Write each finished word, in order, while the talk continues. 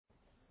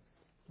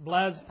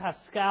Blaise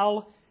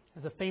Pascal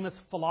is a famous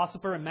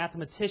philosopher and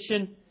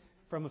mathematician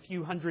from a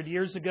few hundred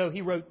years ago. He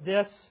wrote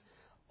this: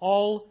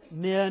 all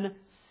men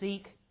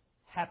seek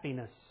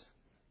happiness.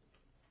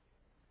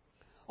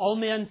 All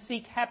men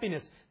seek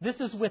happiness. This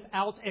is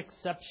without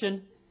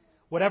exception.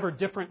 Whatever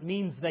different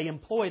means they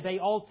employ, they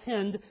all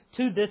tend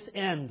to this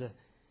end.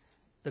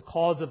 The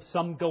cause of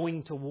some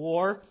going to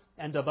war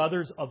and of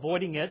others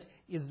avoiding it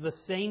is the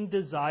same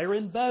desire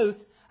in both,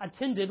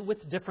 attended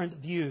with different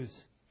views.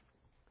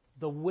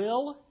 The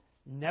will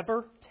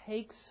never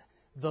takes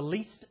the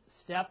least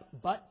step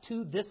but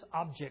to this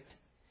object.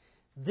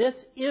 This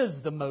is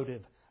the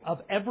motive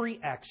of every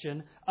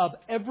action, of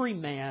every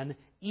man,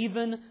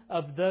 even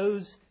of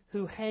those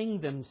who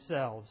hang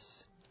themselves.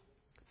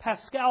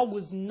 Pascal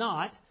was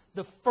not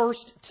the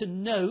first to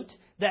note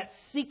that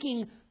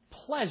seeking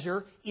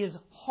pleasure is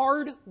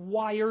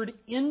hardwired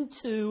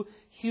into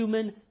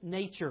human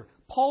nature.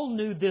 Paul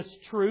knew this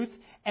truth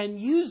and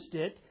used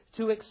it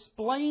to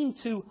explain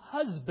to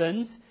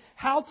husbands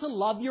how to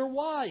love your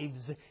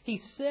wives.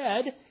 He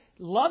said,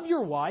 love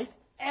your wife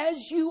as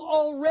you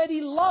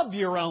already love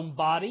your own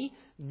body,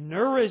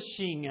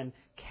 nourishing and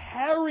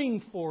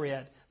caring for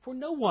it. For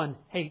no one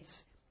hates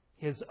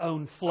his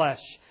own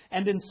flesh.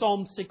 And in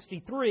Psalm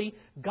 63,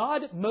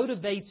 God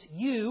motivates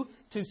you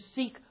to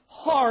seek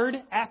hard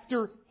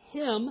after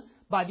Him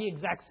by the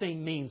exact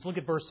same means. Look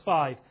at verse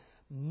 5.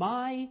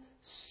 My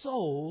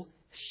soul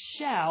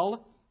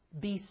shall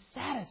be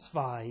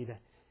satisfied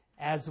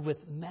as with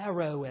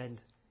marrow and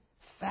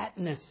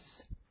fatness.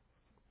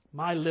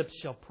 My mouth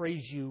shall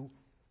praise you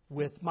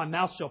with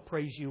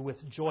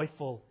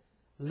joyful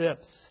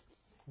lips.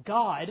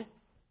 God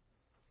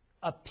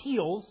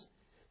appeals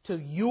to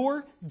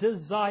your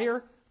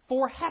desire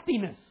for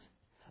happiness,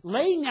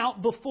 laying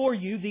out before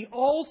you the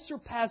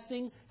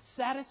all-surpassing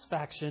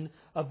satisfaction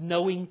of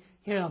knowing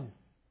Him.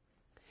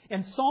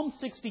 In Psalm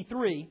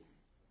 63,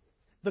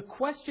 the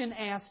question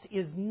asked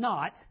is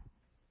not,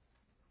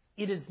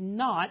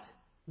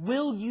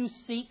 will you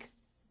seek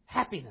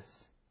happiness?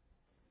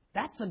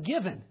 That's a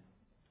given.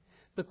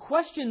 The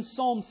question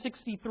Psalm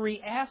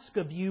 63 asks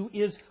of you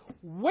is,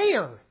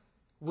 where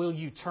will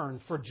you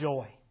turn for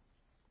joy?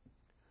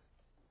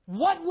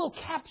 What will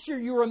capture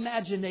your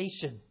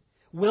imagination?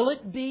 Will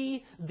it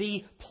be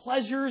the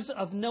pleasures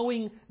of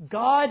knowing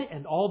God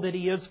and all that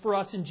He is for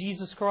us in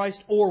Jesus Christ?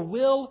 Or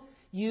will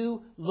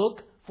you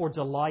look for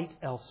delight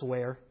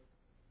elsewhere?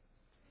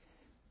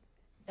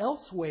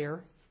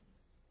 Elsewhere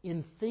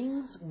in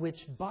things which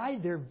by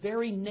their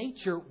very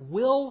nature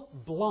will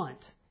blunt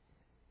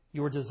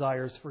your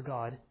desires for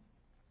God.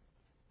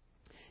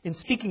 In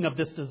speaking of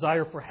this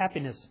desire for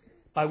happiness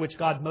by which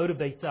God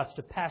motivates us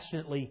to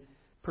passionately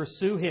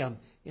pursue Him,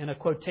 in a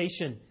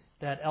quotation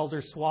that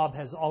Elder Schwab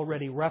has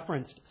already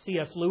referenced,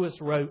 C.S. Lewis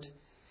wrote,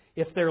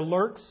 if there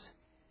lurks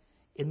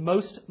in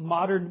most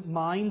modern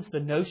minds the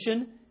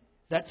notion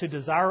that to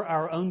desire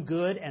our own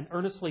good and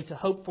earnestly to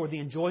hope for the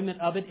enjoyment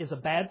of it is a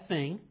bad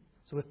thing,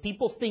 so if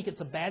people think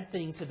it's a bad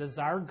thing to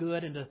desire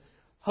good and to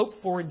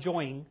hope for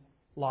enjoying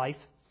life,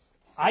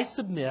 I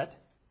submit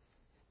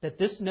that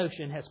this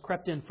notion has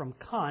crept in from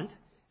Kant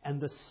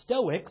and the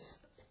Stoics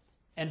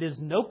and is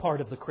no part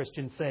of the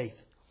Christian faith.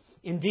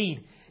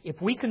 Indeed, if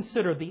we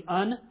consider the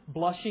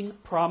unblushing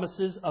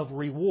promises of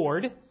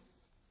reward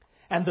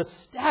and the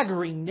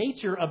staggering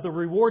nature of the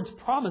rewards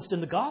promised in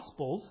the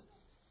Gospels,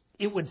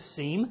 it would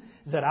seem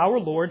that our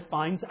Lord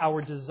finds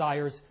our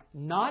desires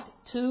not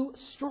too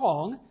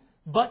strong,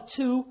 but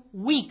too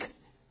weak.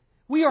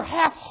 We are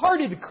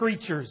half-hearted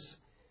creatures,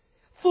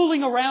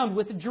 fooling around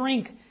with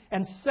drink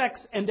and sex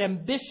and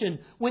ambition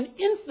when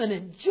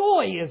infinite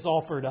joy is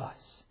offered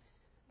us,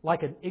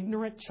 like an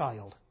ignorant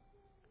child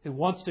who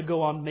wants to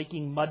go on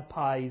making mud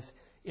pies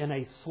in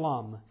a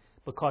slum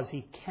because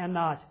he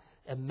cannot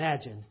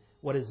imagine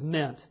what is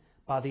meant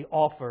by the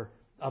offer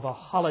of a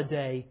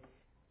holiday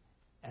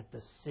at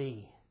the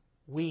sea.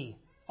 We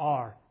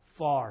are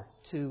far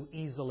too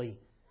easily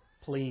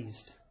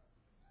pleased.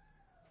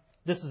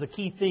 This is a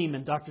key theme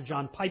in Dr.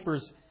 John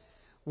Piper's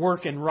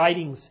work and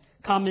writings.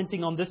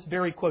 Commenting on this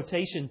very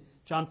quotation,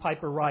 John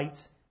Piper writes,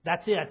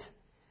 that's it.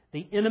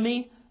 The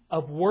enemy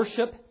of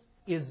worship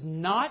is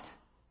not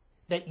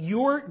that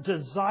your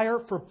desire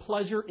for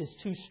pleasure is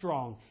too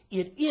strong.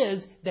 It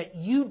is that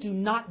you do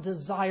not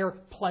desire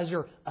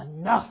pleasure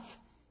enough.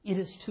 It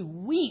is too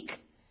weak.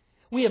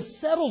 We have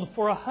settled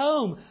for a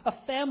home, a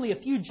family, a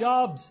few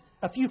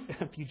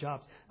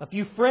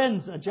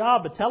friends, a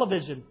job, a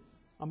television.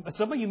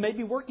 Some of you may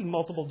be working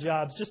multiple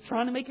jobs just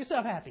trying to make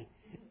yourself happy.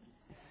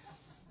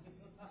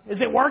 Is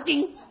it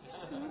working?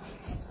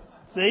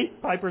 See,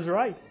 Piper's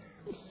right.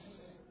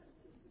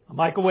 A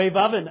microwave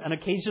oven, an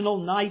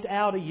occasional night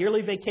out, a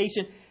yearly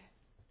vacation.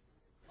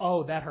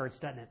 Oh, that hurts,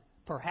 doesn't it?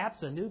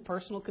 Perhaps a new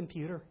personal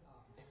computer.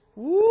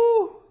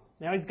 Woo!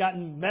 Now he's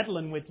gotten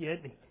meddling with you.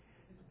 I'm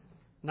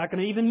not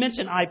going to even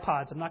mention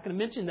iPods. I'm not going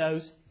to mention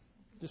those.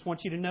 Just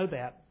want you to know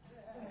that.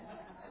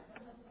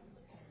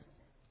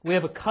 We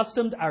have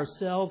accustomed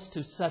ourselves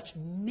to such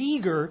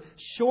meager,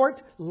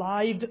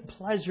 short-lived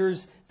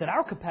pleasures that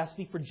our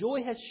capacity for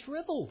joy has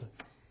shriveled.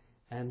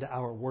 and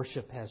our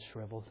worship has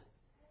shriveled.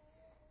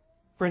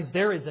 Friends,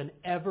 there is an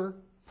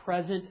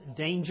ever-present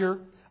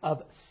danger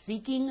of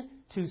seeking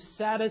to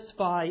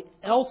satisfy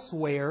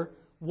elsewhere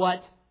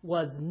what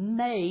was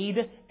made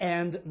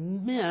and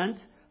meant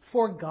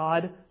for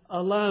God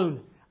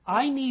alone.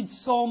 I need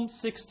Psalm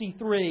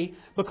 63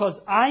 because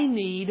I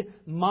need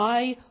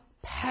my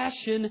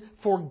passion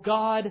for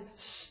God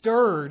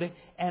stirred,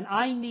 and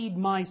I need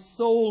my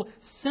soul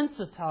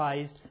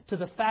sensitized to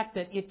the fact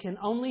that it can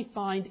only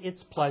find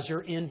its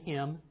pleasure in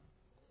Him.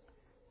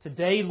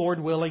 Today,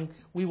 Lord willing,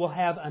 we will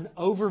have an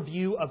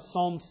overview of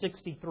Psalm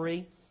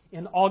 63.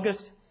 In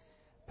August,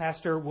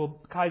 Pastor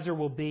Kaiser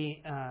will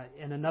be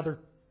in another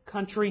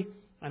country,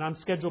 and I'm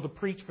scheduled to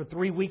preach for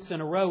 3 weeks in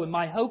a row. And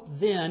my hope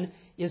then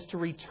is to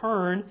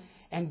return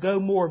and go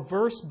more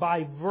verse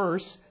by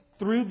verse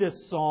through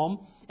this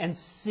psalm and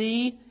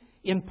see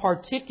in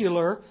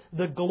particular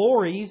the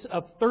glories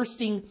of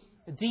thirsting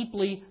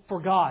deeply for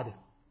God.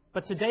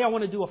 But today I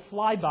want to do a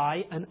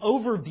flyby, an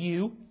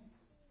overview,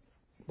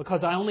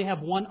 because I only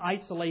have one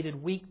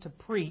isolated week to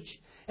preach,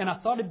 and I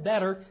thought it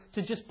better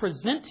to just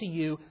present to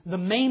you the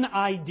main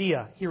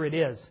idea. Here it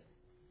is.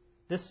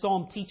 This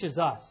psalm teaches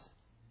us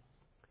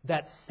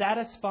that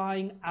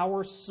satisfying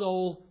our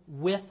soul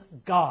with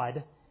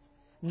God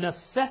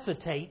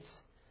necessitates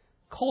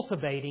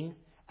cultivating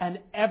an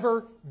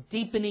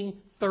ever-deepening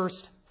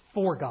thirst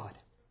for God.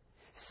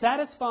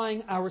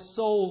 Satisfying our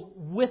soul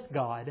with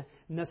God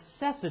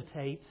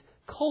necessitates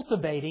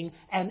cultivating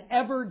an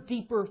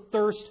ever-deeper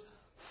thirst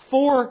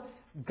for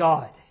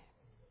God.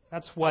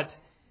 That's what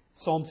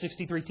Psalm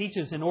 63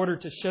 teaches. In order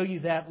to show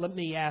you that, let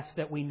me ask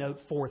that we note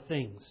 4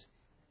 things.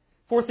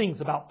 4 things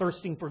about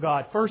thirsting for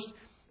God. First,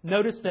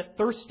 notice that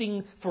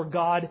thirsting for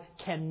God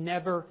can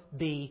never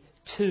be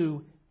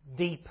too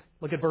deep.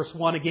 Look at verse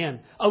 1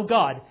 again. "O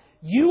God,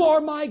 You are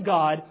my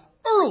God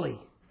early."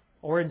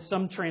 Or in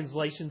some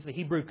translations, the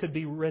Hebrew could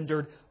be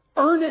rendered,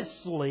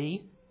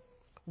 "Earnestly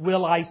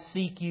will I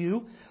seek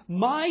You.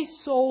 My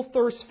soul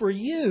thirsts for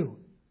You.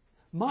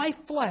 My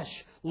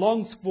flesh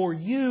longs for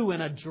You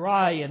in a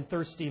dry and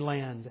thirsty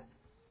land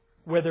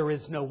where there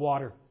is no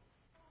water."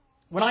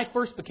 When I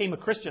first became a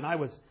Christian, I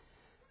was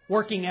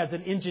working as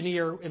an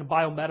engineer in a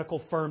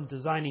biomedical firm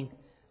designing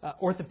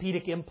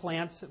orthopedic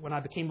implants when I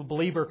became a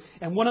believer.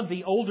 And one of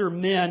the older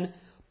men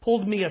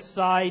pulled me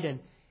aside and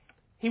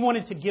he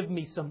wanted to give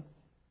me some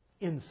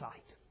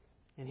insight.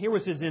 And here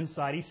was his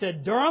insight. He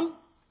said, "Durham,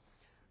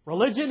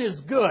 religion is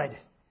good.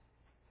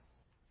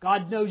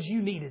 God knows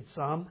you needed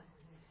some.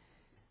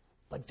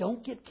 But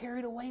don't get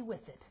carried away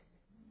with it.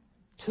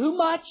 Too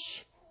much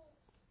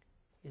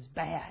is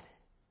bad.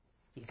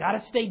 You got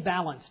to stay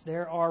balanced.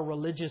 There are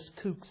religious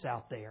kooks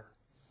out there."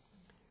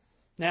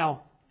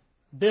 Now,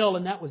 Bill,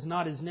 and that was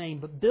not his name,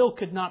 but Bill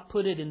could not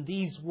put it in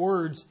these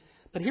words.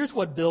 But here's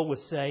what Bill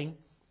was saying.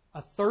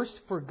 A thirst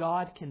for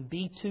God can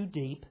be too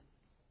deep.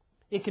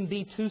 It can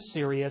be too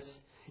serious.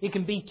 It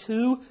can be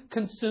too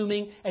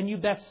consuming. And you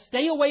best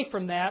stay away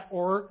from that,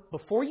 or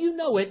before you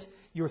know it,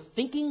 your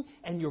thinking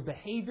and your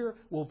behavior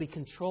will be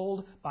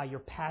controlled by your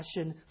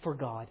passion for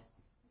God.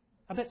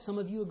 I bet some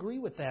of you agree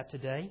with that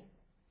today.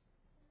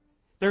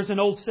 There's an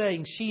old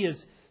saying, "She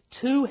is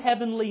too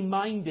heavenly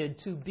minded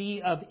to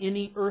be of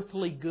any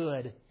earthly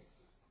good."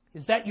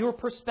 Is that your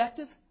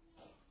perspective?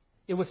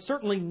 It was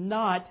certainly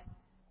not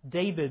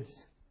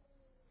David's.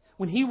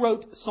 When he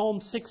wrote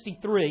Psalm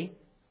 63,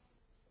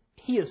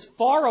 he is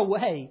far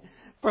away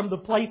from the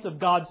place of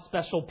God's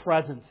special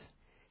presence.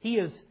 He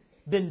has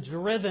been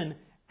driven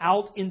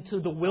out into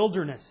the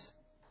wilderness.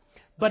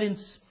 But in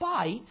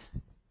spite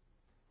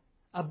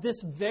of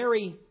this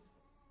very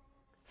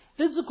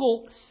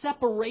physical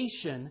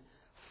separation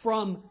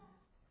from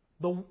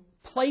the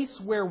place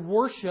where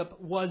worship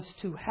was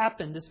to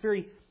happen, this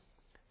very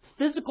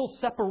physical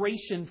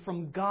separation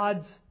from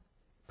God's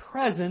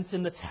presence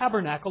in the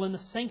tabernacle, in the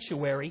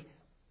sanctuary,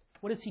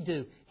 what does he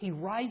do? He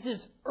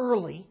rises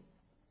early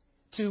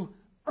to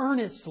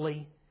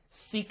earnestly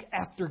seek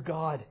after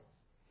God.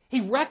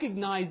 He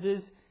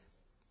recognizes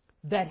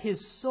that his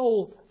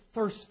soul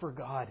thirsts for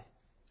God,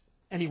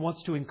 and he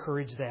wants to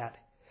encourage that.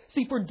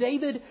 See, for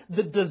David,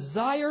 the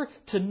desire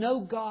to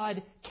know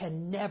God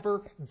can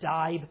never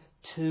dive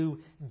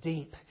too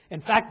deep.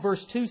 In fact,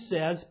 verse 2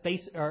 says,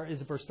 or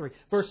is it verse 3?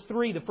 Verse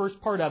 3, the first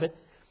part of it,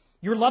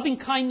 "Your loving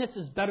kindness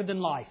is better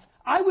than life.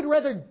 I would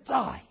rather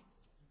die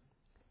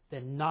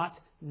than not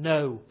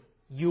know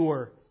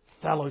Your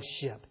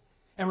fellowship."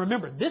 And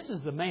remember, this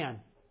is the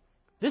man,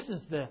 this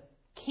is the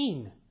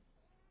king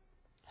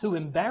who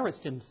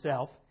embarrassed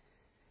himself,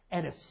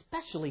 and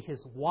especially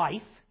his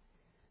wife,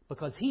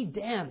 because he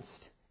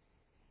danced,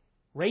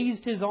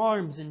 raised his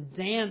arms and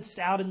danced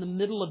out in the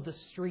middle of the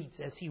streets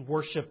as he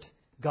worshipped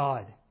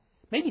God.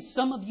 Maybe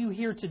some of you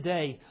here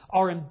today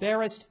are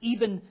embarrassed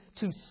even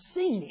to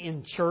sing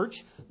in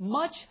church,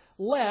 much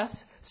less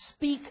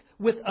speak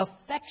with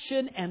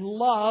affection and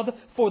love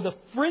for the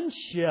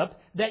friendship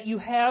that you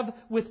have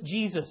with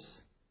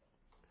Jesus,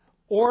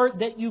 or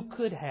that you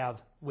could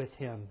have with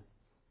Him.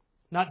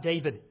 Not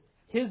David.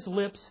 His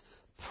lips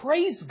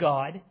praise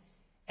God,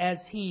 as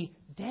he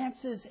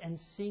dances and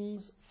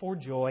sings for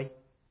joy.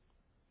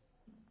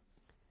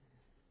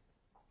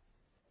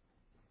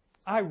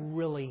 I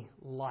really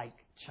like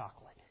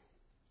chocolate.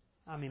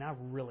 I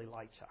really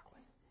like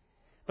chocolate.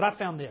 But I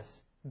found this.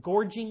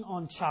 Gorging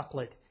on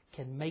chocolate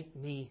can make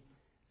me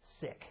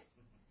sick.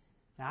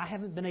 Now, I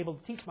haven't been able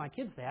to teach my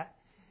kids that.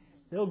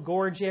 They'll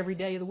gorge every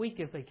day of the week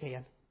if they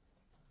can.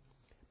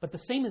 But the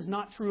same is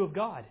not true of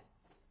God.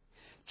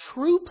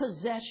 True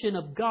possession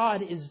of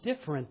God is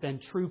different than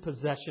true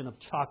possession of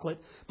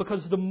chocolate,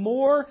 because the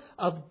more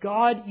of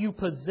God you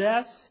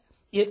possess,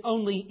 it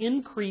only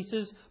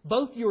increases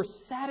both your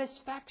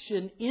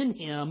satisfaction in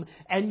Him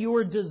and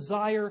your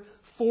desire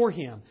for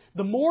Him.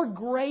 The more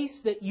grace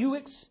that you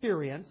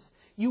experience,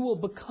 you will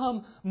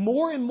become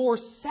more and more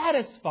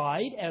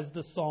satisfied, as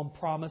the psalm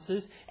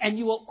promises, and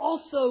you will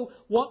also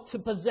want to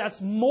possess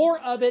more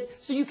of it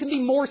so you can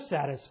be more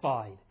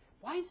satisfied.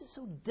 Why is it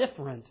so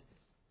different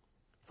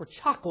for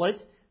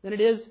chocolate than it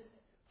is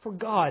for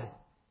God?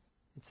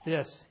 It's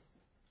this: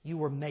 you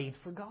were made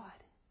for God.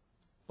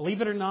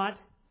 Believe it or not,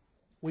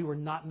 we were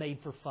not made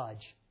for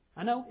fudge.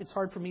 I know it's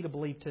hard for me to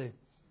believe too,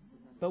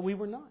 but we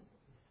were not.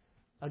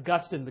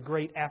 Augustine, the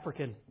great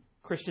African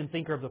Christian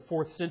thinker of the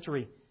 4th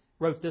century,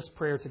 wrote this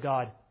prayer to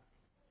God: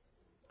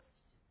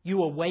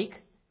 You awake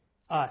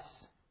us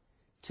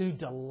to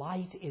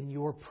delight in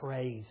your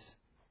praise,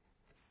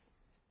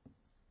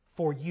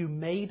 for you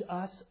made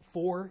us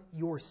for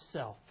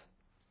yourself,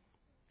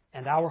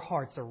 and our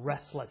hearts are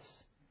restless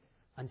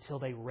until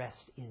they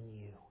rest in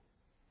you.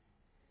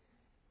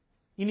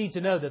 You need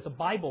to know that the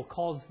Bible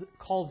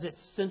calls its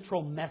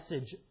central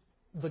message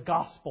the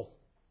gospel.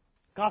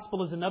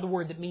 Gospel is another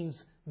word that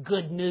means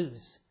good news.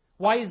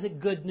 Why is it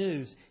good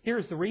news?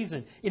 Here's the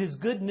reason. It is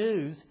good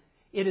news.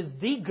 It is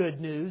the good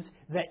news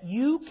that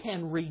you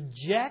can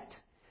reject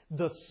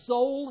the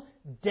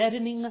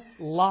soul-deadening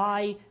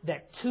lie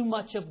that too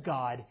much of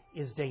God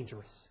is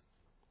dangerous.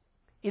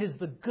 It is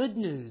the good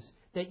news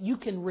that you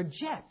can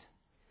reject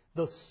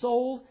the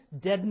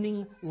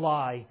soul-deadening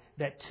lie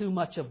that too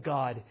much of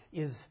God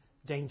is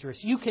dangerous.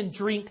 You can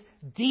drink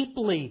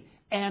deeply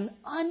and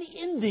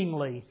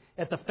unendingly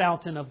at the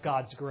fountain of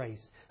God's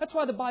grace. That's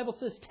why the Bible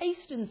says,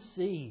 taste and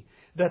see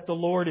that the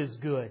Lord is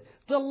good.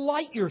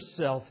 Delight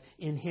yourself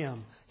in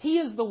Him. He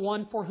is the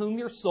one for whom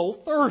your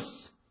soul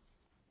thirsts.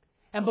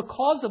 And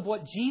because of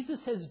what Jesus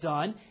has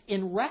done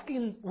in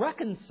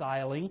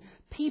reconciling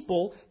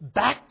people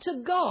back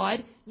to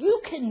God,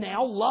 you can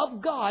now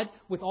love God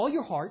with all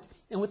your heart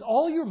and with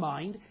all your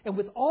mind and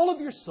with all of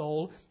your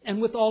soul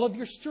and with all of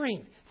your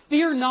strength.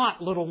 Fear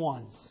not, little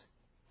ones,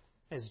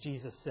 as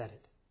Jesus said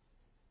it.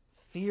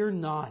 Fear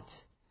not,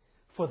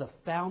 for the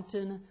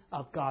fountain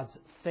of God's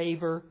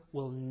favor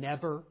will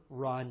never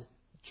run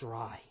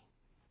dry.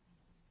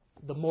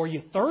 The more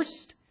you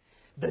thirst,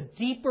 the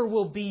deeper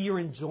will be your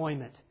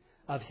enjoyment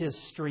of His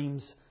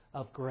streams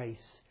of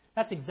grace.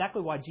 That's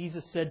exactly why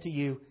Jesus said to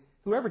you,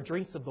 whoever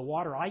drinks of the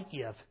water I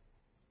give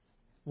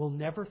will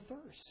never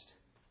thirst.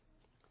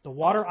 The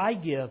water I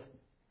give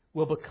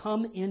will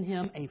become in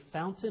him a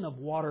fountain of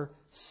water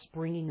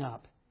springing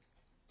up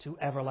to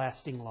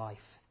everlasting life.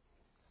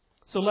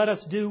 So let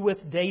us do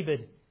with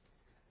David.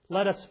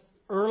 Let us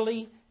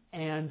early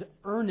and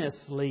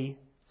earnestly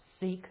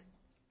seek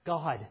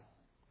God,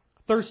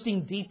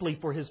 thirsting deeply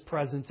for His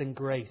presence and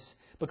grace,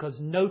 because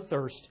no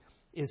thirst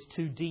is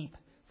too deep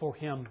for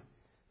Him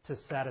to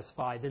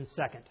satisfy. Then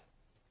second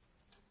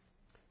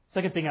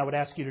thing I would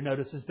ask you to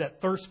notice is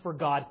that thirst for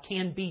God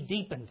can be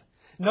deepened.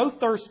 No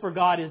thirst for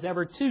God is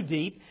ever too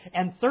deep,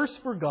 and thirst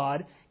for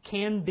God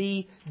can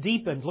be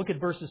deepened. Look at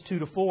verses 2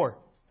 to 4.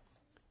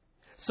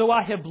 So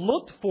I have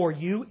looked for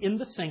you in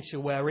the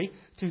sanctuary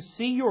to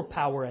see your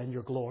power and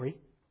your glory.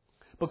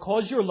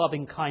 Because your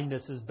loving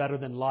kindness is better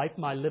than life,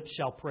 my lips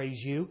shall praise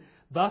you.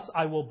 Thus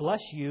I will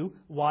bless you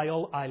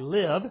while I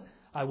live.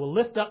 I will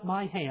lift up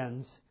my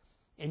hands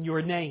in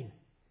your name.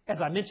 As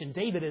I mentioned,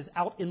 David is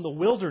out in the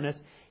wilderness.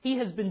 He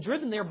has been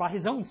driven there by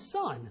his own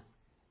son,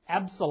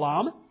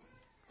 Absalom,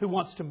 who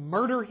wants to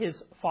murder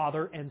his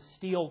father and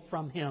steal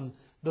from him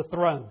the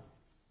throne.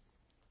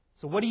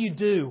 So what do you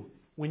do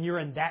when you're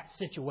in that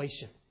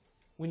situation?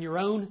 When your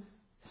own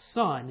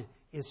son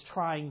is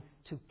trying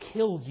to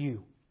kill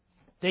you?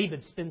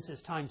 David spends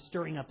his time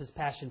stirring up his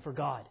passion for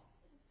God.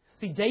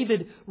 See,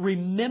 David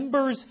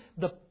remembers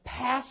the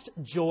past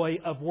joy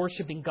of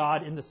worshiping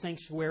God in the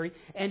sanctuary,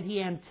 and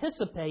he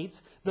anticipates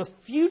the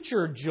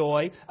future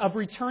joy of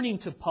returning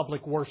to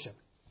public worship.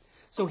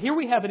 So here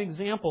we have an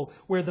example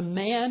where the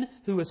man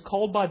who is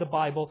called by the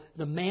Bible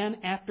the man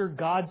after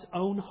God's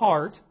own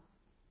heart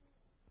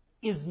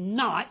is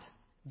not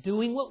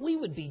doing what we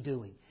would be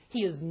doing. He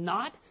is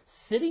not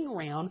sitting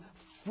around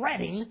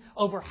fretting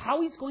over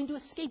how he's going to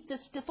escape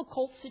this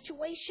difficult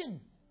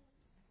situation.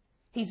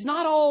 He's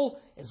not all,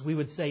 as we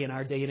would say in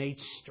our day and age,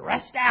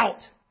 stressed out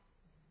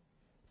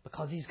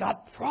because he's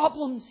got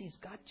problems. He's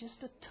got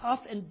just a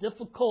tough and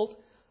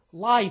difficult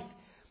life.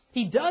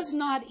 He does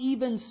not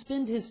even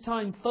spend his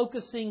time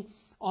focusing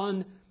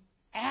on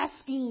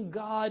asking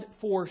God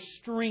for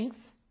strength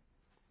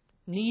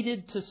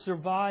needed to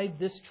survive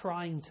this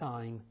trying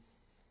time.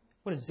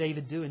 What is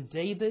David doing?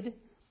 David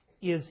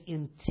is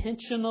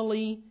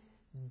intentionally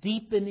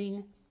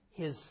deepening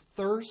his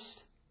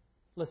thirst,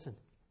 listen,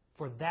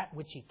 for that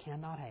which he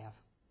cannot have.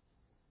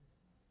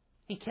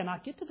 He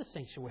cannot get to the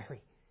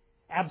sanctuary.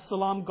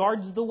 Absalom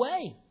guards the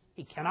way.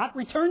 He cannot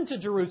return to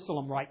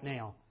Jerusalem right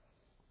now.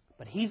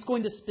 But he's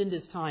going to spend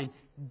his time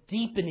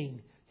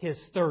deepening his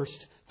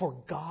thirst for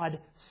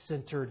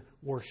God-centered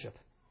worship.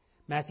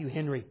 Matthew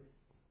Henry,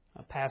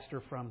 a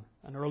pastor from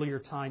an earlier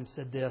time,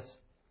 said this: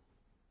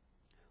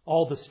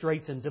 all the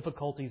straits and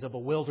difficulties of a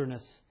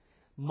wilderness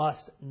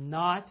must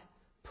not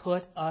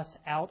put us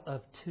out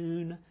of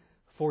tune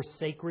for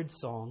sacred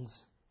songs,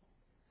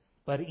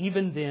 but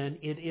even then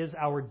it is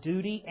our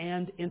duty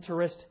and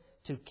interest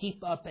to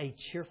keep up a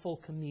cheerful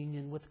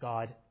communion with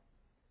God.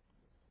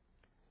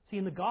 See,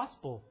 in the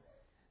gospel,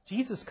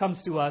 Jesus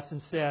comes to us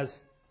and says,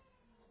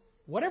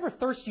 whatever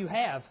thirst you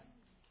have,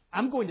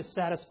 I'm going to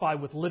satisfy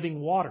with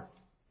living water.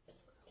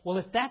 Well,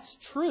 if that's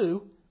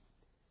true,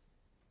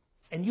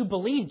 and you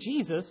believe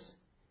Jesus,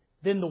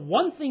 then the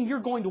one thing you're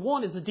going to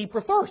want is a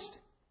deeper thirst.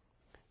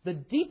 The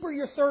deeper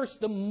your thirst,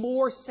 the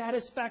more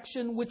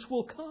satisfaction which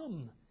will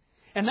come.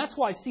 And that's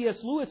why C.S.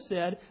 Lewis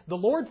said, the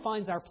Lord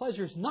finds our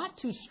pleasures not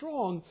too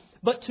strong,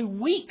 but too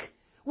weak.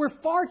 We're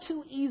far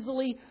too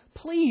easily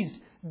pleased.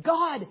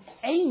 God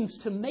aims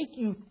to make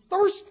you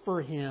thirst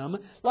for Him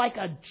like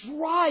a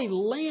dry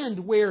land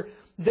where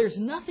there's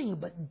nothing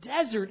but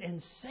desert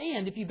and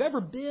sand. If you've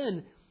ever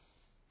been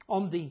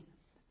on the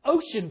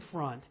ocean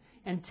front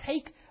and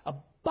take a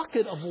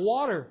bucket of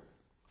water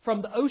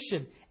from the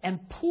ocean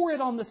and pour it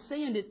on the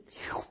sand, it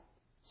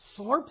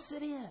slurps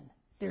it in.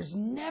 There's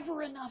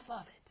never enough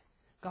of it.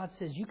 God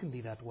says you can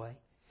be that way,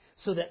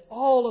 so that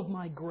all of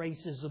my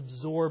grace is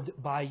absorbed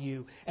by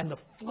you and the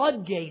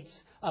floodgates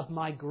of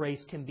my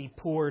grace can be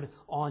poured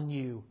on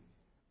you.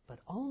 But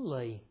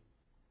only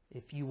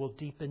if you will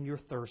deepen your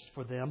thirst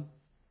for them.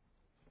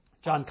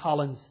 John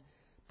Collins,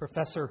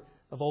 professor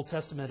of Old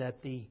Testament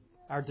at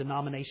our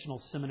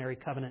denominational seminary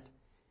Covenant,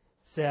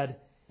 said,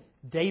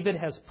 David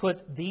has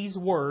put these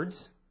words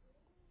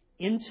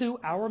into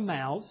our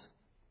mouths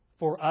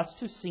for us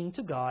to sing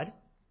to God,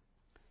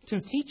 to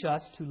teach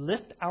us to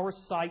lift our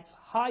sights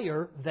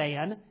higher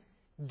than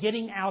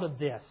getting out of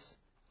this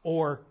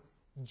or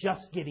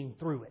just getting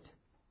through it.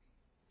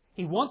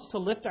 He wants to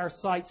lift our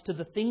sights to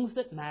the things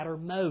that matter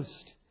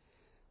most,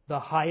 the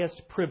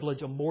highest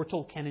privilege a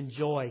mortal can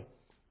enjoy,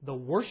 the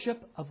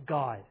worship of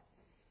God,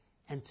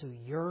 and to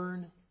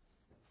yearn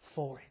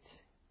for it.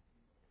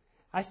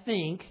 I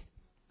think,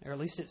 or at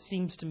least it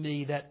seems to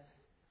me, that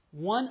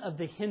one of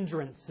the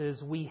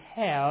hindrances we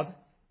have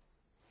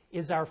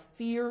is our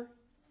fear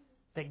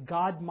that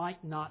God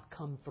might not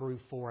come through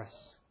for us.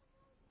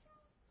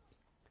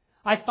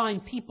 I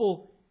find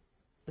people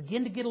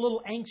begin to get a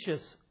little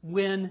anxious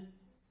when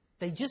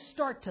they just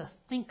start to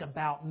think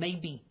about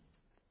maybe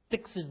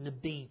fixing to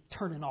be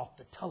turning off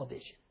the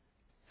television,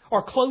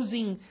 or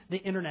closing the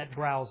internet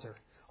browser,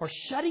 or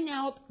shutting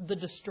out the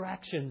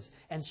distractions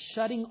and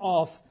shutting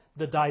off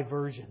the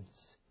diversions.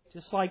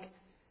 Just like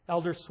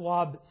Elder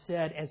Schwab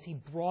said as he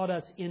brought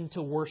us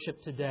into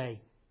worship today,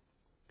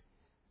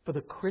 for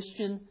the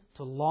Christian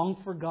to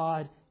long for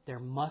God, there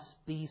must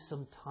be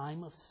some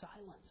time of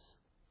silence.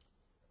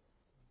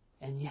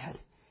 And yet,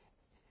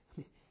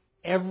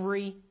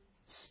 every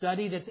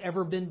study that's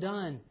ever been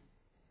done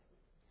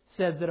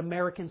says that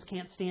Americans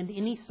can't stand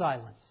any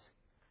silence.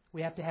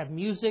 We have to have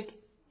music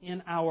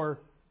in our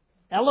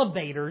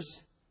elevators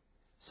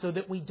so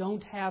that we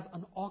don't have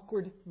an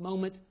awkward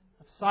moment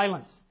of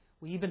silence.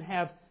 We even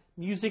have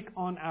music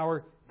on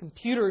our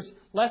computers,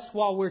 lest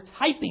while we're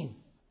typing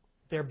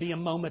there be a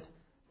moment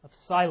of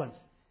silence.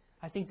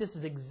 I think this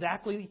is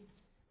exactly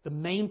the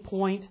main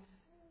point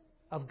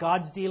of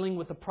God's dealing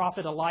with the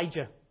prophet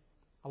Elijah.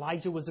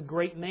 Elijah was a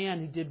great man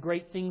who did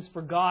great things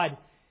for God,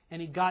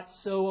 and he got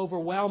so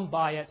overwhelmed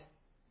by it,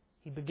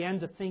 he began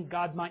to think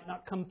God might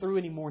not come through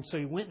anymore, and so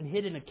he went and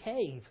hid in a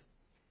cave.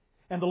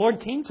 And the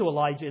Lord came to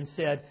Elijah and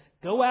said,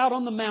 "Go out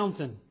on the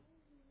mountain."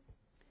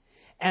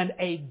 And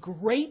a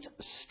great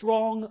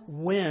strong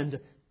wind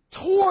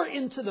tore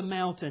into the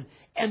mountain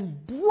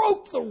and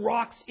broke the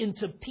rocks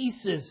into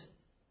pieces.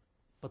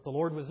 But the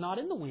Lord was not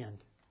in the wind.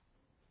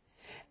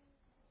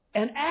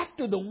 And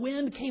after the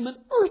wind came an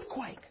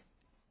earthquake.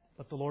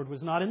 But the Lord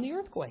was not in the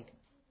earthquake.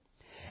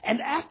 And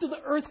after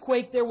the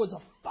earthquake there was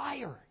a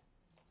fire.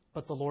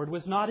 But the Lord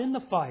was not in the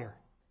fire.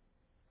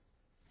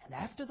 And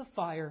after the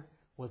fire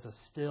was a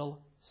still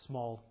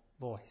small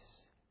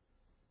voice.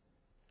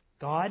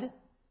 God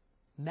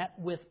met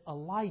with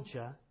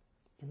Elijah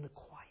in the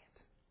quiet.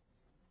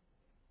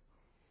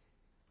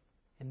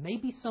 And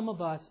maybe some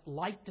of us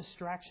like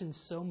distractions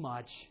so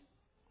much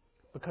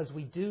because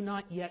we do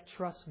not yet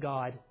trust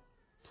God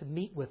to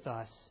meet with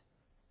us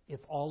if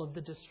all of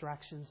the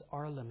distractions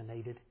are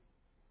eliminated.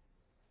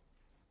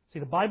 See,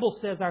 the Bible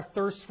says our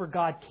thirst for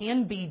God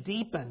can be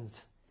deepened,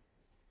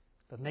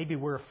 but maybe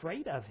we're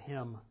afraid of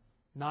Him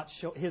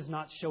His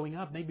not showing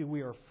up. Maybe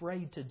we are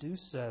afraid to do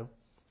so.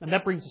 And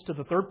that brings us to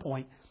the third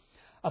point.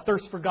 A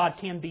thirst for God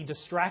can be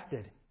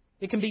distracted.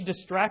 It can be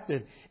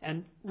distracted.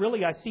 And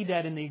really I see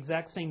that in the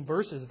exact same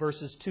verses,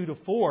 verses 2 to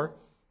 4.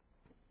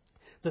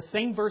 The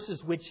same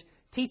verses which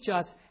teach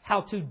us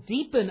how to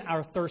deepen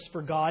our thirst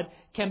for God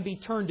can be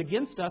turned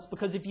against us,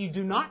 because if you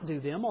do not do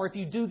them, or if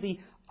you do the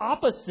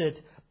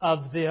opposite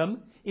of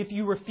them, if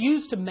you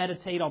refuse to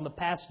meditate on the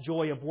past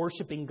joy of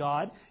worshiping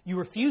God, you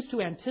refuse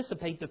to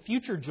anticipate the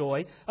future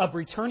joy of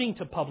returning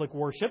to public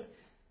worship,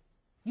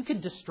 you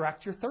can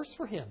distract your thirst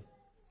for Him.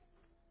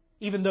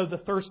 Even though the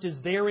thirst is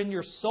there in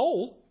your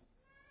soul,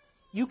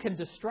 you can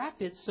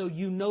distract it so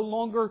you no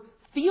longer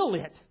feel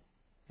it,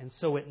 and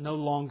so it no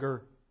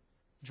longer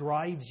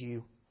drives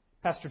you.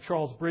 Pastor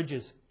Charles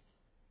Bridges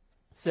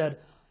said,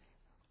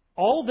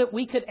 all that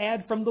we could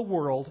add from the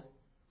world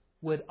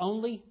would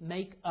only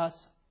make us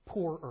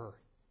poorer.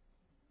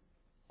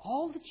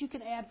 All that you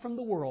can add from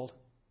the world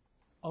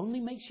only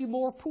makes you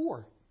more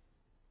poor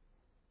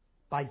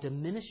by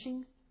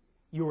diminishing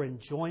your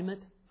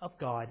enjoyment of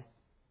God.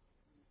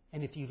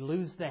 And if you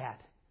lose that,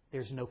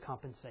 there's no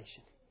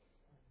compensation.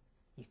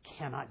 You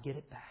cannot get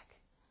it back.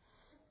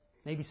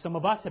 Maybe some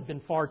of us have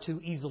been far too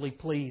easily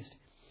pleased.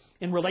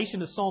 In relation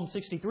to Psalm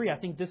 63, I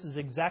think this is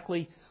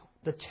exactly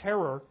the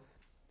terror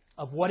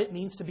of what it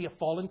means to be a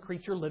fallen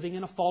creature living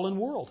in a fallen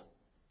world.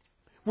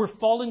 We're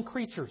fallen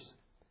creatures.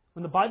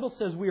 When the Bible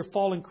says we are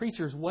fallen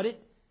creatures, what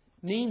it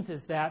means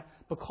is that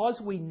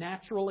because we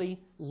naturally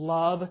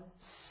love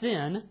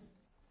sin,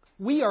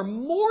 we are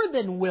more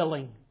than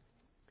willing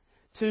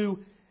to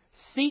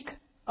seek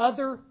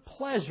other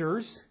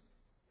pleasures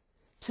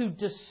to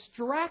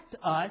distract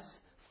us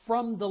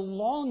from the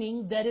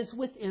longing that is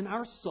within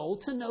our soul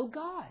to know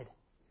God.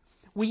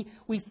 We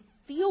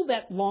feel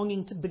that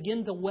longing to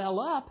begin to well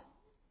up,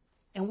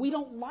 and we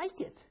don't like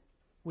it.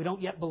 We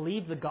don't yet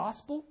believe the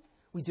gospel.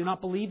 We do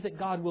not believe that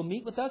God will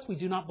meet with us. We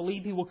do not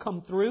believe He will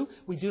come through.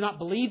 We do not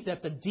believe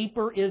that the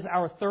deeper is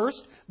our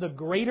thirst, the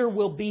greater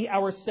will be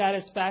our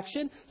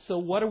satisfaction. So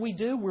what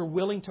do? We're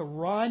willing to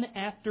run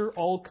after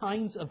all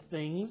kinds of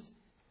things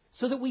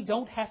so that we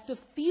don't have to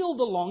feel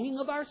the longing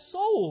of our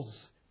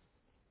souls.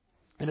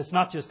 And it's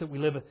not just that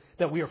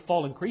we are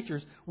fallen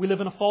creatures. We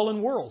live in a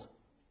fallen world.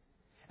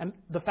 And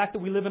the fact that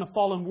we live in a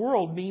fallen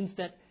world means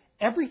that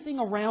everything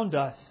around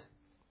us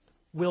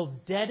will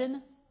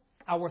deaden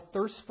our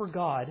thirst for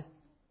God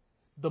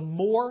the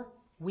more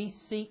we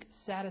seek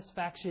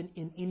satisfaction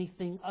in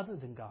anything other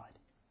than God.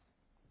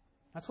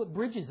 That's what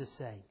Bridges is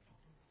saying.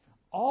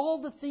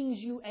 All the things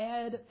you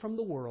add from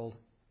the world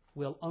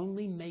will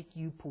only make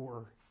you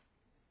poorer.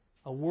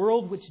 A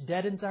world which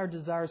deadens our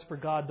desires for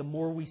God the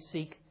more we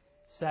seek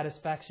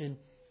satisfaction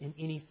in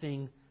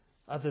anything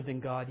other than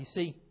God. You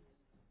see,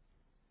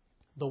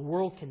 the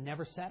world can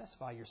never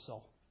satisfy your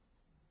soul.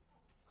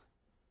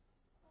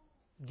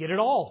 Get it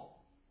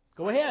all.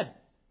 Go ahead.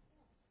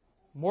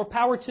 More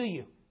power to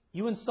you.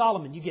 You and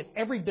Solomon, you get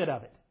every bit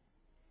of it.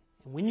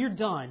 And when you're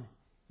done,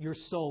 your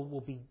soul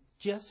will be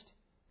in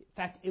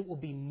fact, it will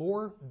be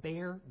more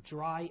bare,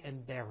 dry,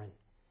 and barren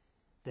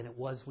than it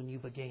was when you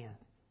began.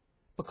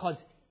 Because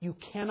you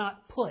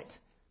cannot put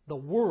the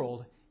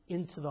world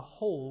into the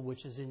hole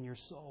which is in your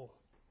soul.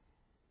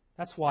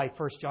 That's why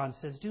 1 John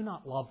says, do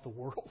not love the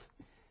world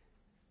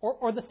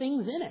or the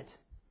things in it.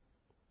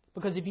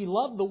 Because if you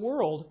love the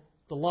world,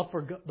 the love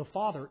for the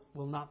Father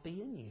will not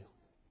be in you.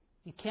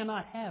 You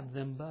cannot have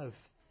them both.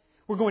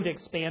 We're going to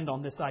expand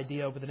on this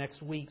idea over the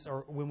next weeks,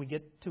 or when we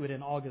get to it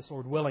in August,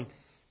 Lord willing.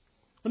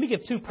 Let me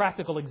give two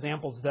practical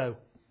examples, though,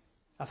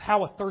 of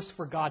how a thirst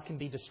for God can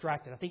be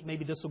distracted. I think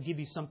maybe this will give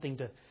you something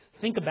to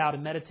think about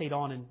and meditate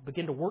on and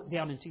begin to work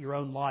down into your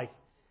own life.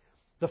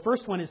 The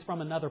first one is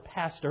from another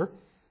pastor,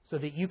 so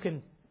that you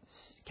can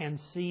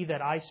see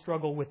that I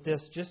struggle with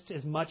this just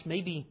as much,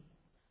 maybe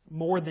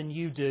more than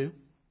you do.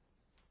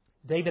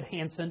 David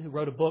Hansen, who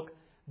wrote a book,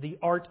 The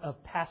Art of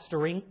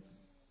Pastoring,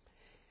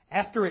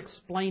 after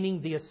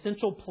explaining the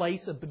essential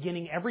place of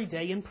beginning every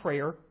day in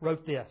prayer,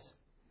 wrote this: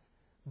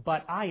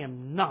 but I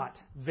am not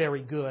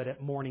very good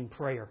at morning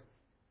prayer.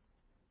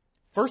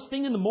 First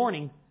thing in the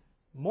morning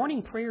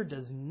prayer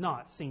does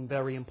not seem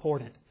very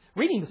important.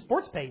 Reading the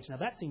sports page, now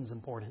that seems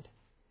important.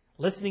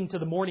 Listening to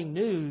the morning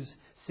news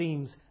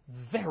seems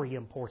very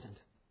important.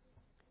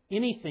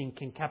 Anything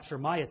can capture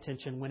my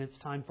attention when it's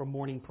time for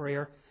morning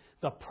prayer.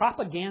 The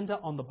propaganda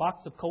on the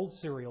box of cold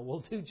cereal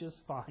will do just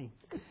fine.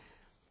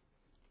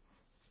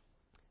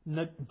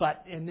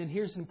 And then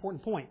here's an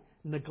important point.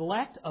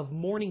 Neglect of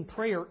morning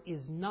prayer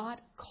is not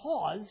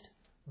caused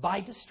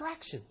by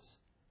distractions.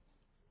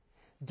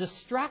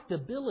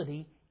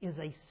 Distractibility is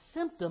a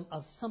symptom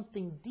of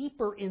something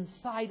deeper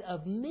inside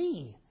of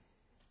me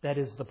that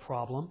is the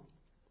problem.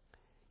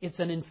 It's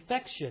an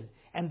infection,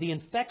 and the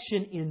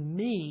infection in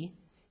me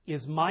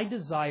is my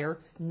desire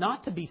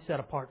not to be set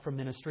apart from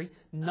ministry,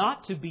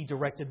 not to be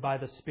directed by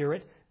the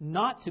Spirit,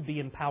 not to be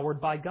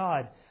empowered by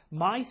God.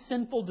 My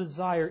sinful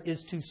desire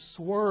is to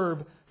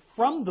swerve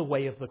from the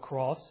way of the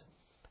cross,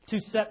 to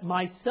set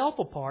myself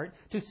apart,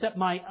 to set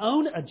my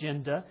own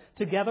agenda,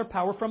 to gather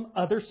power from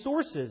other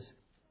sources.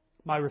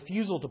 My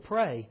refusal to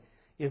pray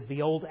is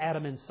the old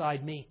Adam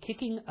inside me,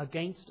 kicking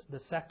against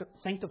the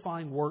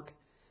sanctifying work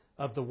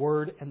of the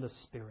Word and the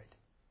Spirit.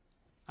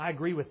 I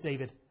agree with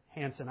David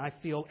Hansen. I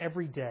feel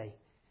every day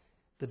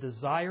the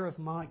desire of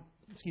my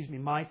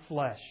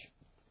flesh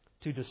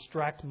to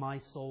distract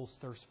my soul's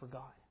thirst for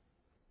God.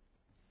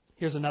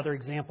 Here's another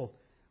example.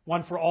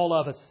 One for all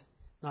of us,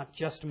 not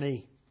just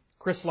me.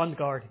 Chris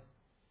Lundgaard.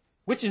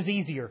 Which is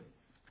easier?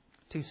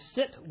 To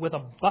sit with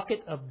a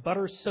bucket of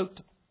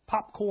butter-soaked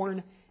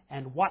popcorn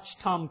and watch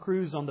Tom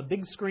Cruise on the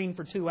big screen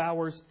for 2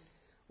 hours,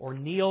 or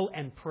kneel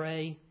and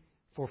pray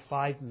for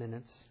 5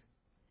 minutes?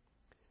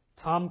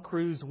 Tom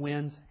Cruise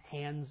wins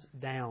hands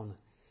down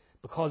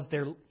because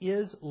there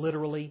is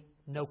literally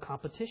no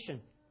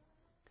competition.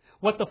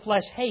 What the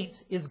flesh hates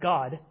is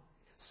God,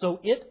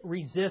 so it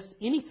resists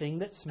anything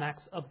that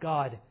smacks of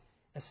God,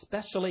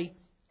 especially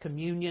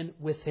communion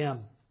with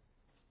Him.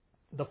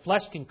 The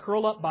flesh can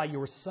curl up by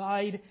your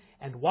side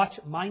and watch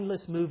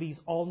mindless movies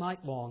all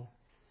night long,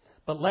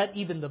 but let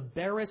even the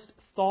barest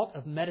thought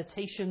of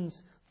meditations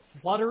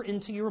flutter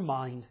into your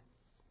mind,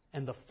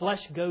 and the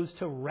flesh goes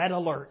to red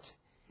alert.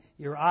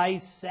 Your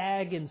eyes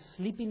sag in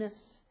sleepiness,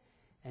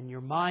 and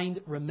your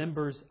mind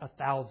remembers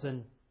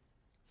 1,000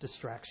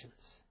 distractions.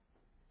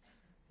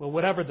 Well,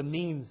 whatever the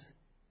means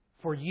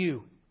for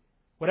you,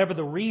 whatever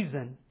the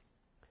reason,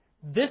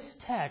 this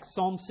text,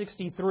 Psalm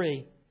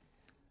 63,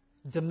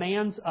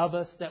 demands of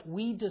us that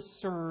we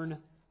discern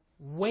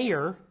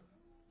where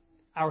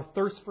our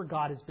thirst for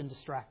God has been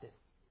distracted.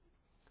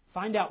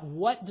 Find out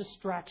what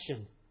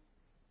distraction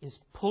is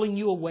pulling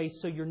you away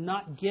so you're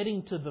not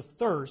getting to the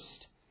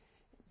thirst,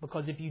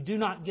 because if you do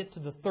not get to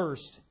the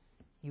thirst,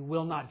 you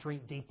will not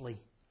drink deeply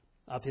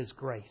of His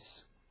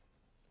grace.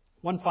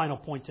 One final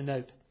point to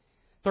note.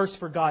 Thirst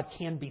for God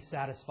can be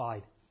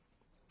satisfied.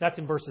 That's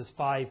in verses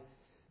 5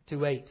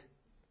 to 8.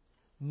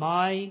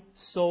 My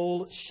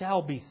soul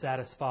shall be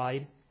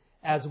satisfied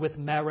as with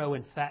marrow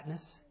and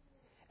fatness,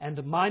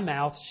 and my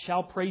mouth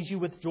shall praise you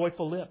with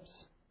joyful lips.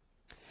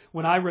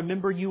 When I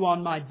remember you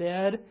on my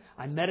bed,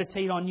 I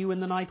meditate on you in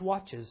the night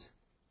watches,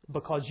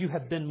 because you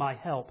have been my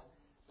help.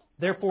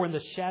 Therefore, in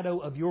the shadow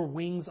of your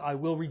wings I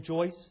will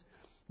rejoice.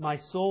 My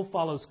soul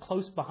follows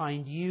close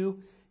behind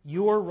you.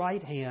 Your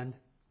right hand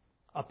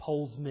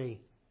upholds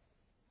me.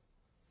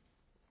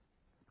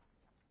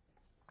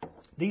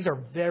 These are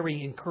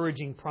very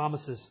encouraging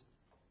promises.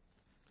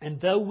 And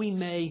though we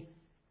may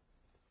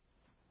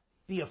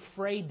be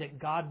afraid that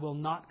God will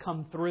not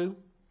come through,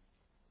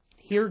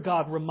 here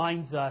God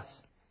reminds us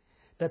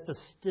that the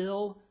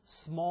still,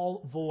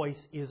 small voice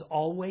is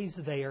always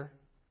there,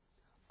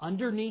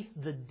 underneath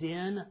the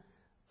din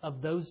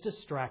of those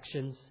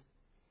distractions.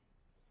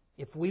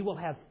 If we will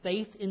have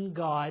faith in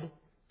God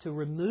to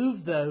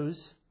remove those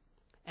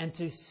and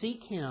to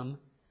seek Him,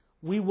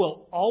 we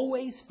will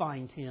always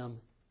find Him,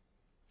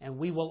 and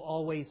we will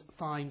always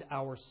find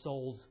our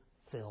souls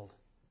filled.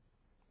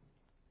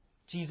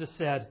 Jesus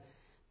said,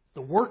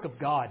 the work of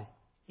God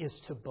is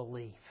to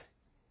believe.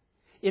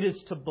 It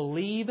is to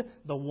believe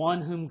the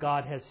one whom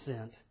God has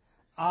sent.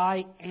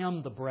 I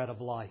am the bread of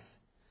life.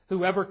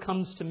 Whoever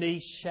comes to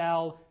me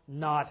shall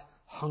not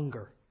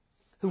hunger.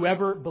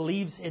 Whoever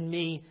believes in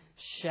me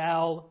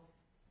shall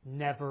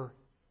never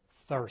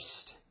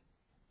thirst.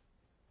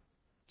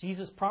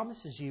 Jesus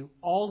promises you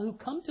all who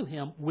come to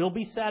Him will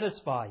be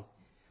satisfied.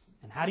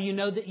 And how do you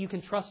know that you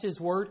can trust His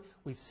Word?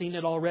 We've seen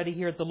it already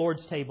here at the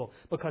Lord's table.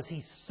 Because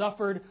He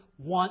suffered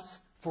once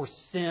for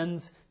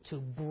sins to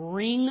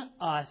bring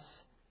us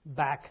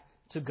back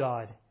to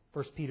God.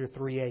 1 Peter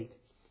 3:8.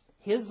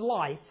 His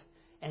life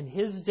and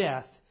His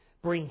death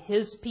bring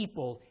His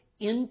people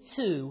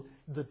into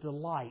the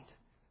delight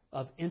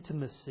of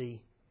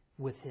intimacy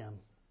with Him.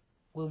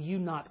 Will you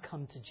not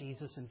come to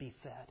Jesus and be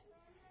fed?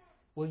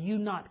 Will you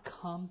not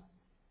come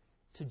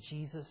to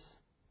Jesus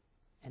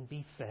and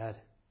be fed?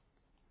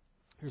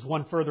 Here's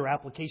one further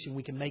application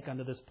we can make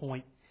under this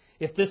point.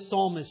 If this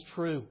psalm is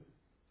true,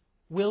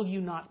 will you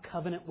not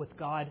covenant with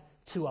God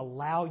to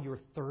allow your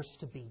thirst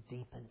to be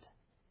deepened?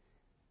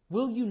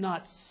 Will you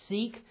not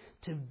seek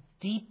to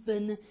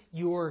deepen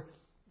your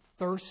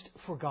thirst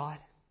for God?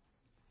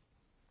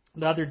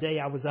 The other day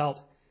I was out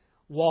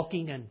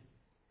walking and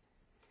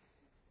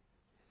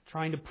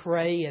trying to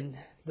pray, and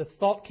the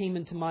thought came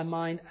into my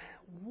mind,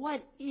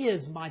 what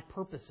is my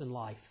purpose in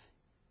life?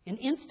 And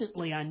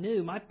instantly I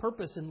knew my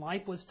purpose in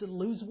life was to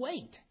lose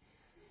weight.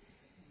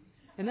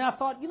 And then I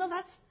thought,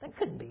 that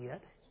couldn't be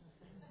it.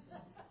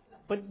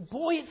 But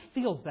boy, it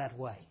feels that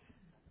way.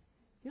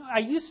 I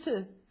used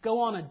to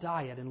go on a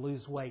diet and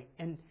lose weight.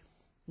 And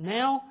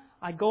now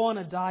I go on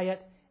a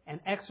diet and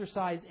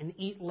exercise and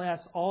eat less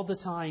all the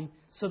time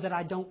so that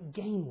I don't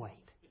gain weight.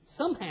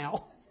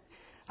 Somehow,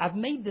 I've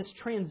made this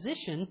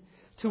transition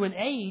to an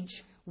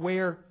age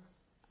where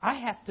I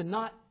have to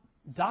not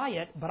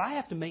diet, but I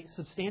have to make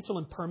substantial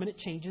and permanent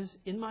changes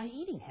in my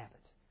eating habits.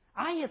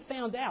 I have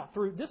found out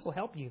this will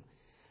help you.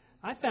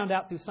 I found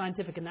out through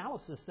scientific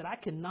analysis that I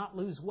cannot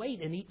lose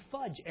weight and eat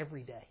fudge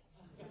every day.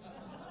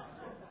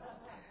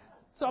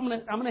 So I'm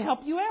going to help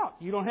you out.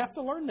 You don't have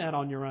to learn that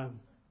on your own.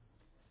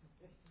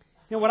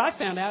 You know, what I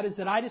found out is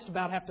that I just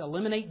about have to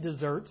eliminate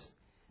desserts,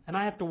 and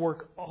I have to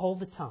work all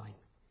the time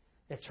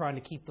at trying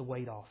to keep the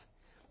weight off.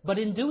 But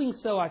in doing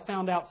so, I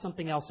found out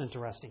something else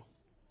interesting.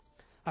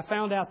 I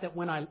found out that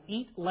when I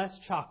eat less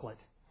chocolate,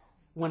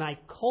 when I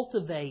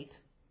cultivate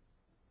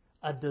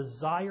a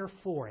desire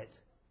for it,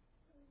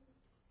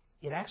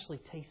 it actually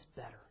tastes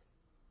better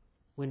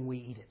when we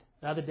eat it.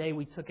 The other day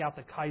we took out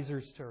the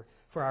Kaisers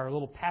for our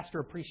little pastor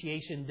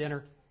appreciation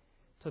dinner.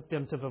 Took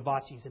them to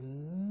Vivace's,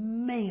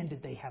 and man,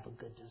 did they have a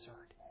good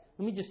dessert.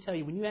 Let me just tell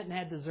you, when you hadn't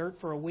had dessert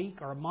for a week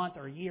or a month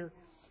or a year,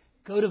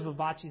 go to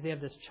Vivace's. They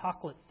have this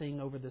chocolate thing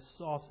over this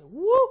sauce.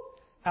 Woo!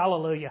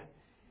 Hallelujah.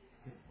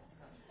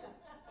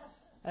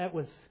 It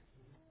was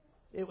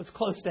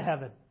close to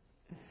heaven.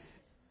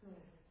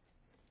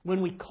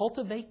 When we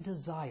cultivate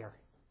desire,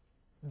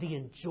 the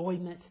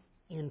enjoyment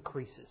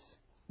increases.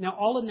 Now,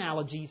 all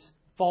analogies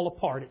fall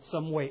apart at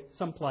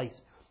some place,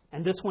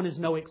 and this one is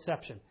no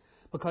exception,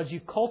 because you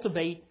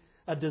cultivate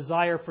a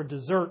desire for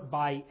dessert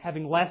by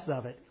having less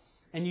of it,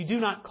 and you do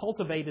not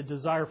cultivate a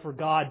desire for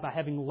God by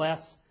having less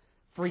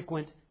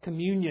frequent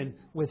communion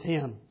with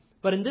Him.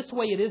 But in this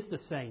way, it is the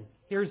same.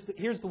 Here's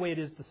the way it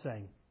is the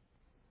same.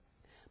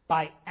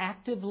 By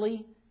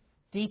actively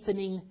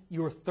deepening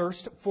your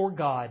thirst for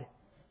God,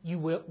 you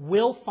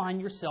will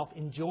find yourself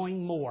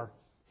enjoying more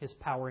His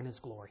power and His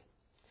glory.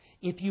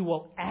 If you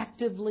will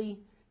actively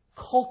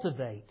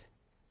cultivate,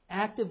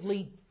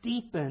 actively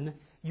deepen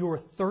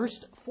your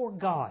thirst for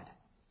God,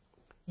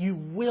 you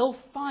will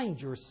find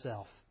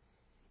yourself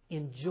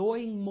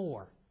enjoying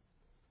more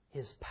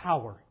His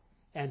power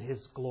and His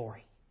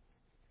glory.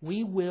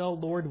 We will,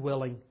 Lord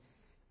willing,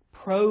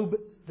 probe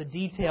the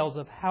details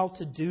of how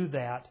to do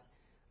that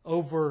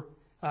over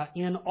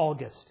in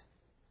August.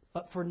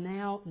 But for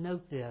now,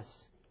 note this,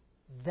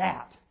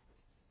 that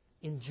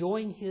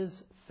enjoying His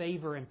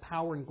favor and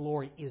power and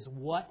glory is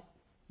what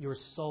your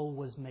soul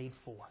was made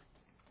for.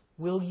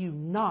 Will you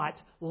not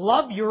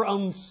love your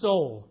own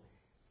soul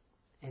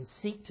and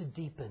seek to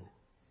deepen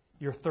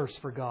your thirst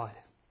for God?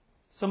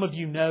 Some of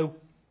you know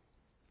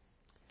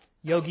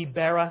Yogi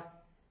Berra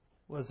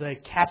was a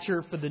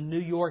catcher for the New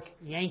York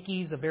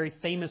Yankees, a very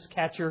famous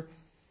catcher.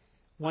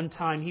 One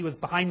time he was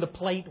behind the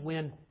plate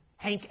when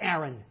Hank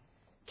Aaron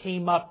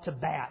came up to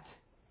bat.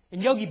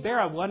 And Yogi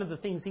Berra, one of the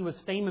things he was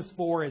famous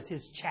for is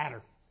his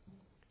chatter.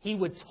 He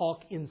would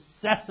talk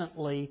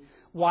incessantly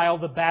while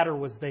the batter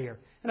was there.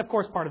 And of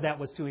course, part of that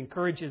was to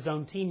encourage his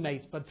own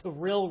teammates, but the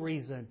real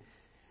reason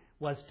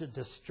was to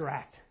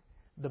distract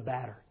the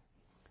batter.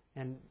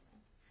 And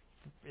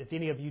if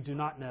any of you do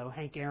not know,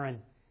 Hank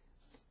Aaron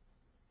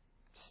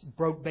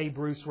broke Babe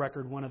Ruth's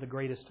record, one of the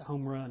greatest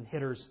home run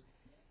hitters.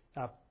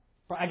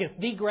 I guess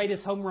the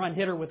greatest home run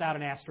hitter without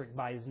an asterisk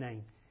by his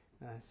name,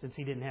 since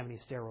he didn't have any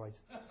steroids.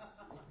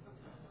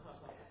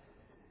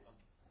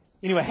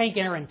 Anyway, Hank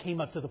Aaron came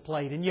up to the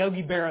plate, and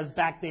Yogi Berra's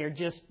back there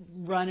just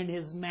running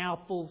his mouth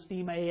full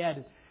steam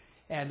ahead.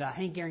 And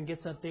Hank Aaron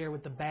gets up there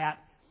with the bat,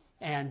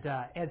 and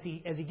as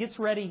he gets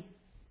ready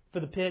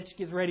for the pitch,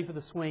 gets ready for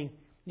the swing,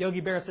 Yogi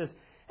Berra says,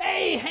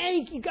 "Hey,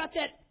 Hank, you got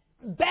that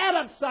bat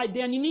upside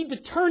down. You need to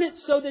turn it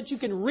so that you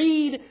can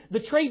read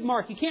the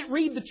trademark. You can't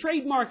read the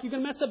trademark. You're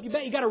going to mess up your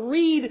bat. You got to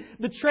read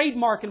the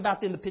trademark." And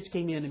about then the pitch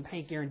came in, and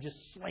Hank Aaron just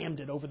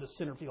slammed it over the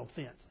center field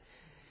fence.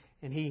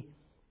 And he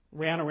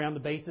ran around the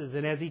bases,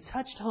 and as he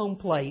touched home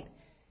plate,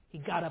 he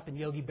got up in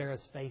Yogi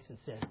Berra's face and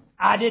said,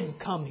 "I didn't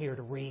come here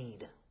to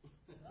read."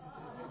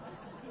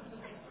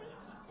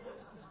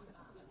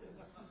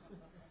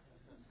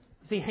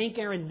 See, Hank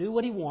Aaron knew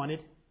what he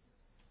wanted,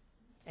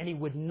 and he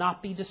would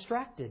not be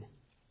distracted.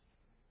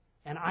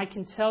 And I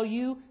can tell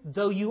you,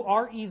 though you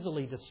are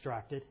easily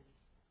distracted,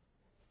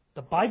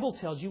 the Bible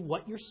tells you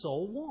what your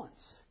soul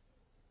wants.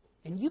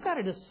 And you got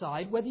to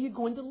decide whether you're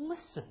going to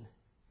listen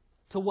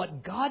to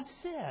what God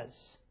says.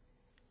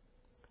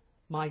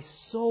 My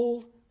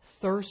soul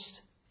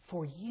thirsts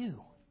for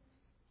you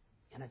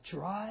in a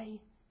dry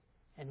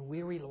and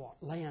weary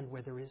land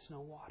where there is no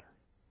water.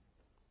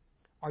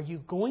 Are you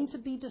going to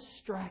be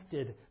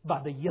distracted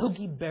by the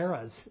Yogi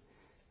Berras?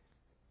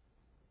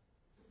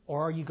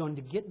 Or are you going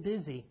to get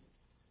busy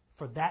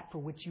for that for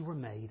which you were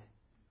made,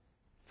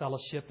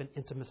 fellowship and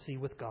intimacy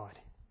with God?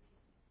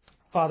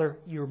 Father,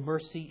 your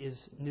mercy is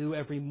new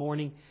every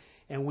morning,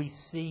 and we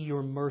see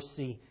your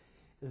mercy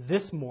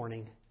this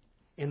morning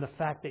in the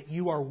fact that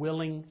you are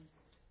willing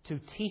to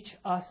teach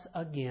us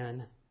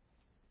again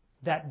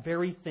that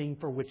very thing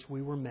for which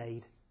we were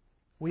made.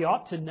 We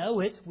ought to know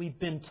it. We've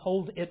been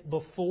told it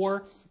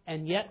before,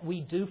 and yet we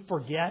do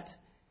forget.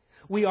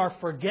 We are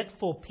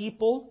forgetful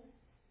people.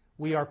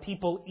 We are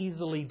people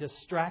easily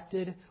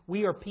distracted.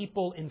 We are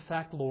people, in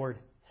fact, Lord,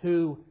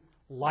 who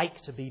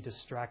like to be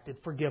distracted.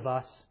 Forgive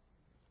us.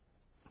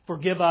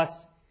 Forgive us,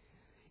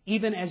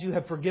 even as you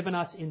have forgiven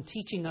us in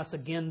teaching us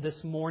again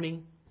this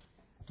morning,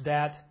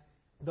 that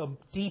the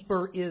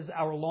deeper is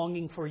our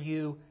longing for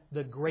you,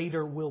 the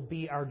greater will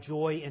be our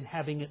joy in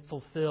having it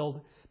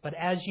fulfilled. But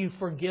as you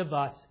forgive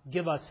us,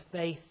 give us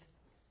faith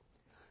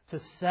to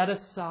set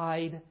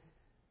aside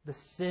the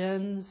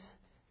sins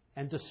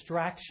and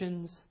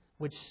distractions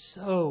which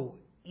so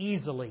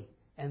easily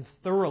and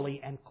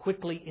thoroughly and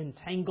quickly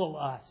entangle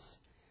us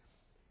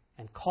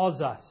and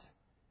cause us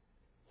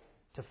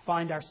to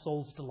find our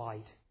soul's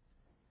delight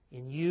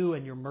in You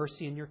and Your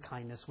mercy and Your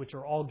kindness, which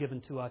are all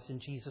given to us in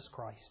Jesus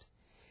Christ.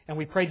 And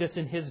we pray this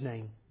in His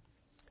name.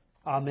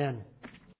 Amen.